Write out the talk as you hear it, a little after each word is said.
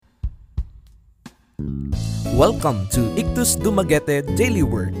Welcome to Ictus Dumaguete Daily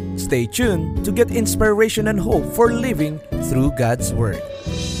Word. Stay tuned to get inspiration and hope for living through God's Word.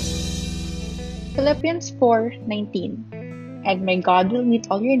 Philippians 4:19. And my God will meet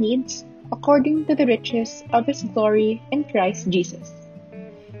all your needs according to the riches of His glory in Christ Jesus.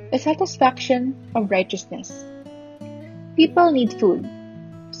 The satisfaction of righteousness. People need food,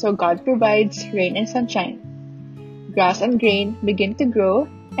 so God provides rain and sunshine. Grass and grain begin to grow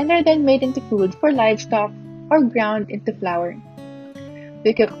and are then made into food for livestock or ground into flour.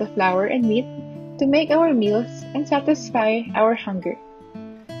 We cook the flour and meat to make our meals and satisfy our hunger.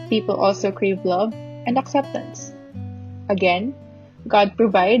 People also crave love and acceptance. Again, God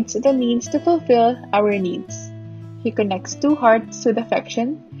provides the means to fulfill our needs. He connects two hearts with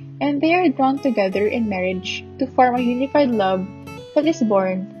affection, and they are drawn together in marriage to form a unified love that is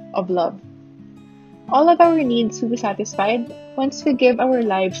born of love. All of our needs will be satisfied once we give our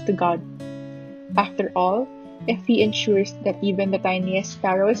lives to God. After all, if He ensures that even the tiniest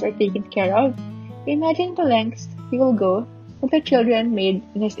sparrows are taken care of, imagine the lengths He will go with the children made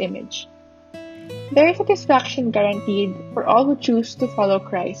in His image. There is satisfaction guaranteed for all who choose to follow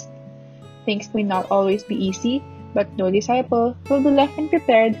Christ. Things may not always be easy, but no disciple will be left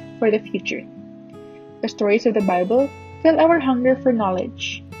unprepared for the future. The stories of the Bible fill our hunger for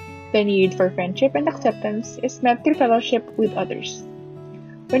knowledge. The need for friendship and acceptance is met through fellowship with others.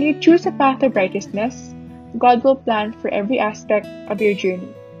 When you choose a path of righteousness, God will plan for every aspect of your journey.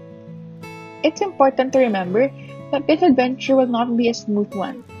 It's important to remember that this adventure will not be a smooth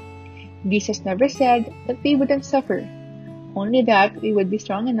one. Jesus never said that we wouldn't suffer, only that we would be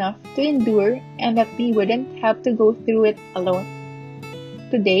strong enough to endure and that we wouldn't have to go through it alone.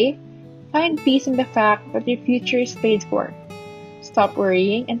 Today, find peace in the fact that your future is paid for. Stop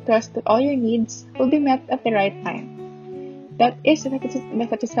worrying and trust that all your needs will be met at the right time. That is the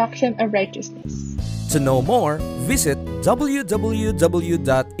satisfaction of righteousness. To know more, visit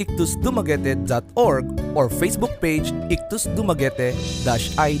www.ictusdumaguete.org or Facebook page Ictus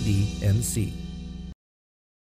Dumaguete-IDNC.